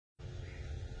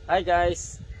Hi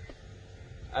guys,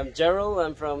 I'm Gerald.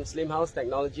 I'm from Slimhaus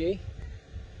Technology.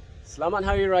 Selamat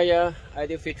Hari Raya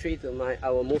Aidilfitri to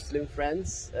our Muslim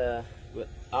friends.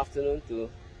 Good afternoon to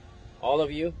all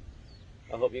of you.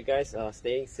 I hope you guys are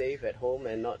staying safe at home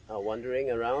and not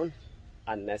wandering around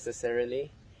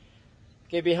unnecessarily.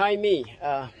 Okay, behind me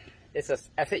it's a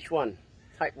FH1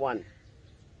 Type 1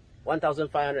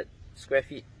 1,500 square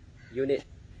feet unit,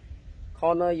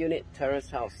 corner unit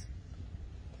terrace house.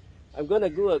 I'm gonna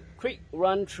do a quick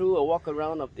run through, a walk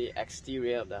around of the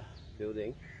exterior of the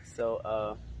building.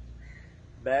 So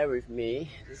bear with me.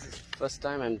 This is the first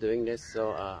time I'm doing this,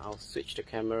 so I'll switch the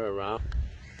camera around.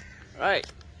 Alright,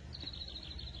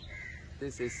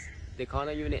 this is the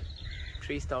corner unit,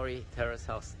 3-story terrace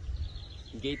house,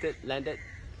 gated, landed,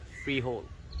 freehold.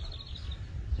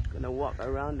 Gonna walk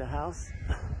around the house.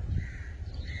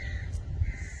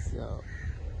 So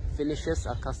finishes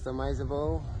are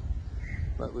customizable,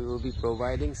 but we will be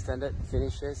providing standard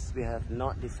finishes. We have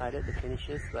not decided the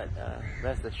finishes, but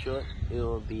rest assured it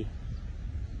will be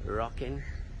rocking.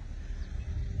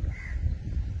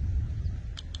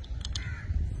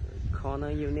 So, corner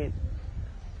unit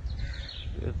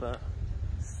with a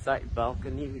side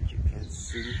balcony, which you can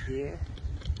see here.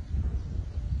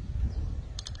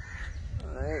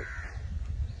 Alright.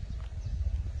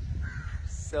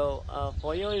 So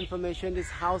for your information, this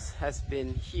house has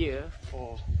been here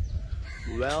for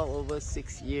well over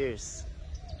 6 years.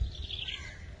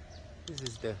 This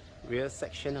is the rear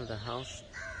section of the house.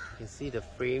 You can see the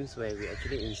frames where we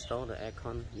actually install the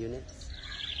aircon units.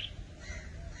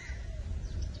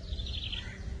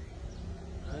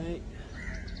 Right.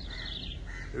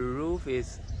 The roof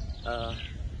is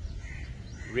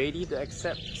ready to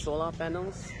accept solar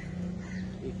panels.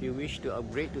 If you wish to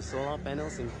upgrade to solar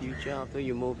panels in future after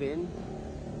you move in.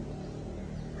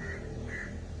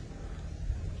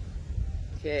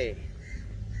 Okay,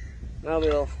 now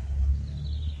we'll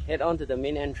head on to the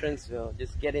main entrance. We'll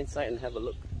just get inside and have a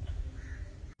look.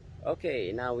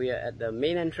 Okay, now we are at the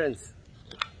main entrance.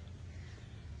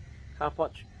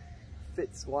 Carport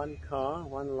fits one car,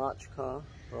 one large car.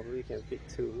 Probably can fit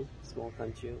 2 small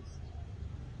conceals.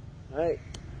 Alright,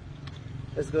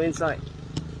 let's go inside.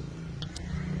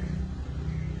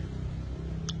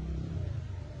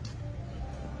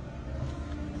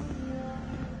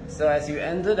 So as you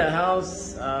enter the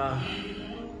house,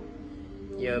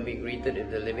 you'll be greeted with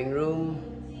the living room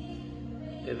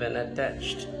with an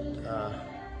attached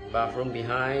bathroom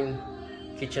behind,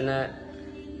 kitchenette,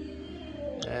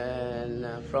 and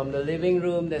from the living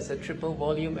room there's a triple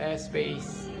volume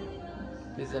airspace.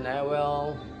 There's an air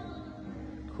well,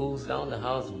 cools down the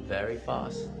house very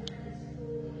fast.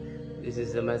 This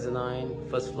is the mezzanine,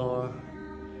 first floor.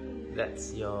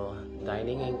 That's your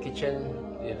dining and kitchen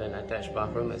with an attached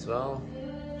bathroom as well,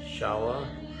 shower,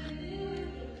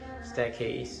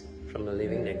 staircase from the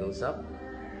living that goes up.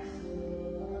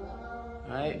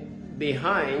 Right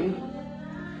behind,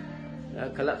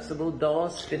 collapsible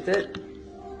doors fitted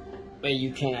where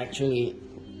you can actually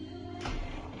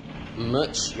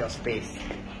merge your space.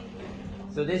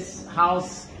 So this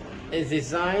house is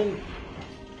designed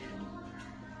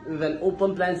with an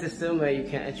open plan system where you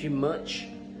can actually merge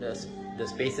the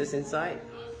spaces inside.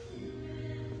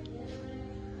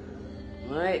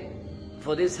 Right,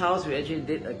 for this house we actually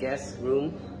did a guest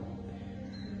room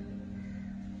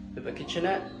with a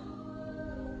kitchenette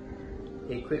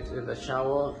equipped with a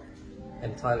shower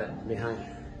and toilet behind.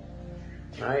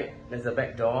 Right, there's a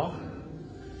back door,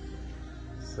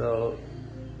 so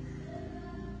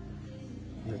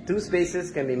the 2 spaces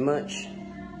can be merged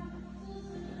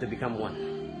to become 1.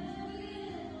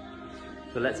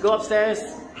 So let's go upstairs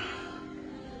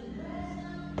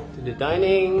to the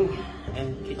dining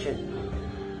and kitchen.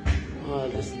 Oh,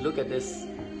 just look at this.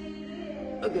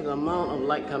 Look at the amount of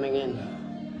light coming in.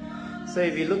 So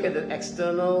if you look at the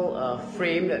external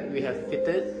frame that we have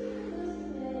fitted,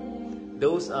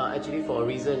 those are actually for a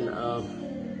reason.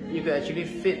 You can actually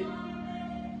fit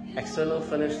external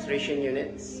fenestration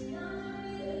units,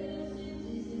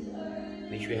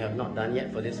 which we have not done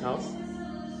yet for this house.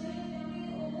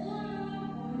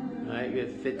 Right, we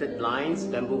have fitted blinds,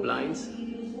 bamboo blinds,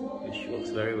 which works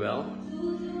very well.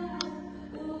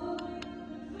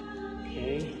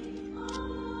 Okay,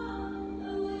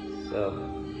 so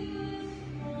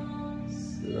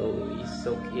slowly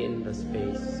soak in the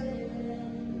space.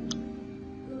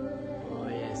 Oh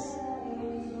yes,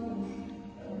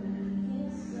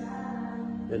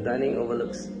 the dining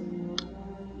overlooks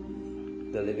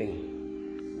the living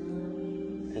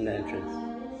and the entrance.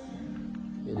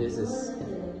 This is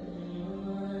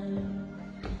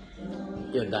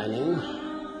your dining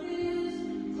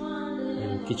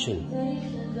and kitchen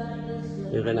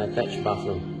with an attached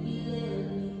bathroom.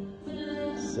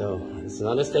 So it's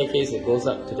another staircase that goes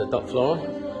up to the top floor,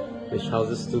 which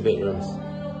houses 2 bedrooms.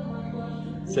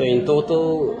 So in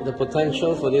total, the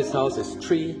potential for this house is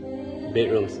 3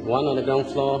 bedrooms, 1 on the ground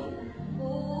floor,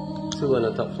 2 on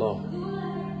the top floor.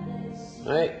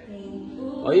 Right?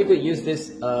 Or you could use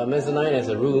this mezzanine as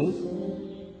a room,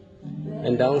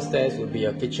 and downstairs would be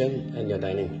your kitchen and your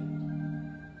dining.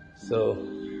 So,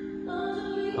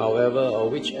 however or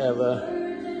whichever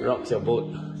rocks your boat.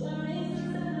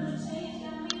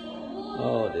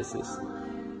 Oh, this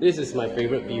is my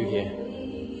favorite view here.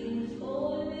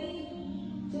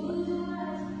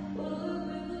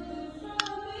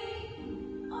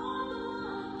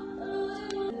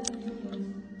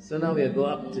 So now we'll go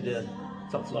up to the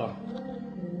top floor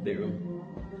bedroom.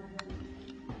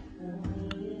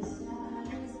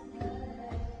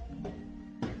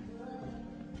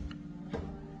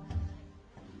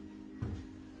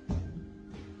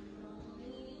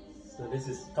 So this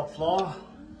is top floor.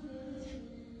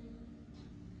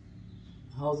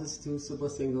 Houses 2 super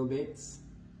single beds,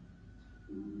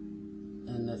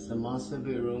 and that's the master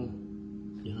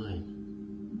bedroom behind.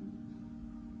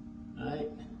 Alright,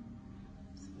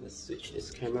 so let's switch this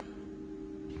camera.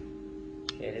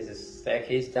 Okay, this is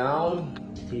staircase down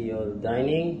to your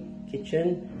dining,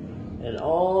 kitchen, and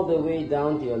all the way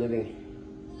down to your living.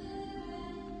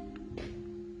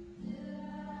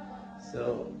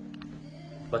 So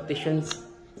partitions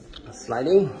are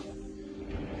sliding.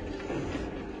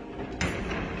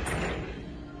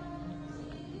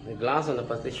 The glass on the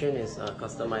partition is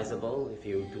customizable. If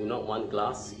you do not want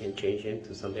glass, you can change it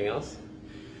to something else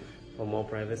for more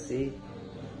privacy.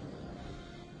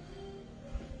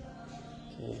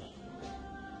 Okay.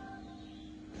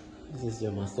 This is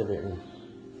your master bedroom.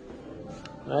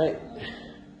 Right.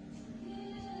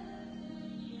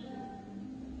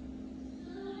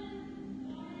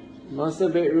 Master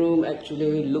bedroom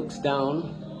actually looks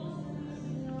down.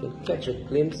 You can catch a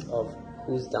glimpse of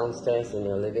who's downstairs in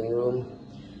your living room,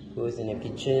 who's in the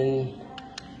kitchen,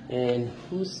 and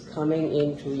who's coming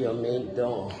in through your main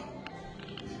door.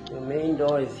 Your main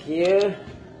door is here.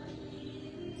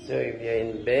 So if you're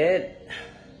in bed,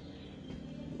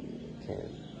 you can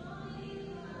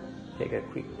take a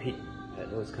quick peek at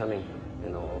who's coming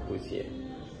and or who's here.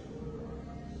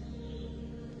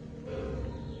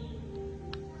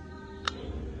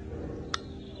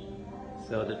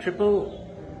 So the triple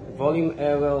volume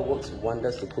air well works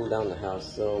wonders to cool down the house.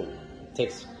 So it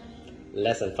takes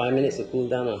less than 5 minutes to cool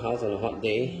down a house on a hot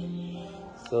day.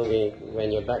 So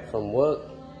when you're back from work,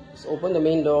 just open the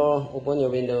main door, open your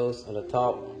windows on the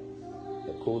top,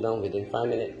 you'll cool down within 5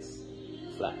 minutes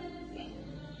flat.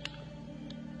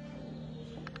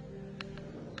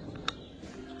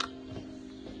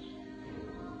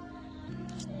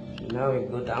 Now we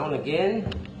go down again.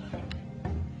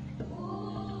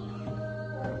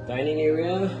 Dining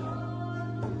area.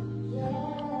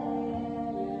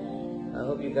 I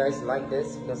hope you guys like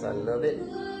this because I love it.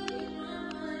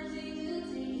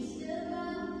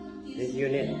 This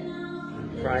unit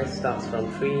price starts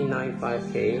from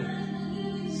 395k,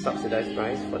 subsidized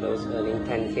price for those earning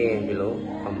 10k and below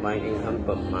combined income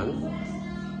per month.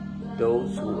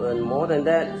 Those who earn more than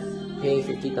that pay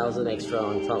 50,000 extra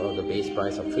on top of the base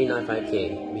price of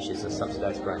 395k, which is a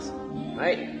subsidized price.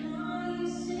 Right?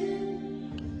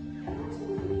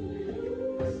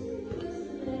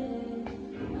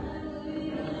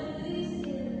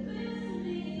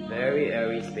 Very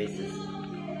airy spaces.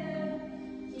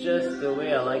 Just the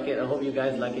way I like it. I hope you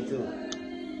guys like it too.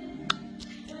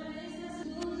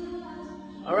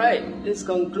 Alright, this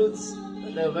concludes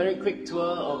the very quick tour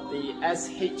of the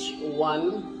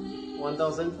SH1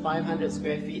 1,500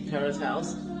 square feet terrace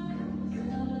house.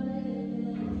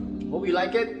 Hope you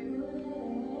like it.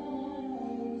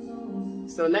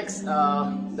 So next,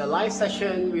 the live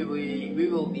session, we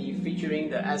will be featuring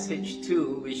the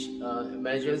SH2, which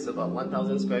measures about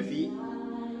 1,000 square feet.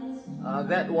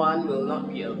 That one will not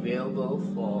be available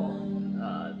for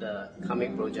the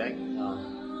coming project.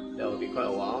 That will be quite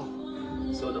a while.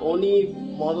 So the only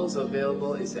models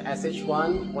available is the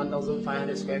SH1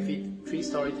 1,500 square feet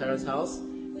 3-story terrace house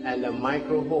and the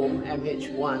micro home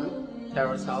MH1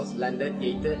 terrace house landed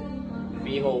gated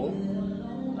freehold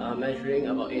measuring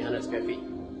about 800 square feet.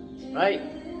 Right?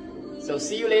 So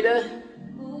see you later.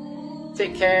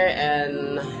 Take care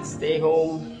and stay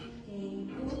home.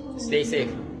 Stay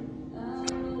safe.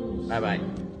 Bye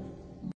bye.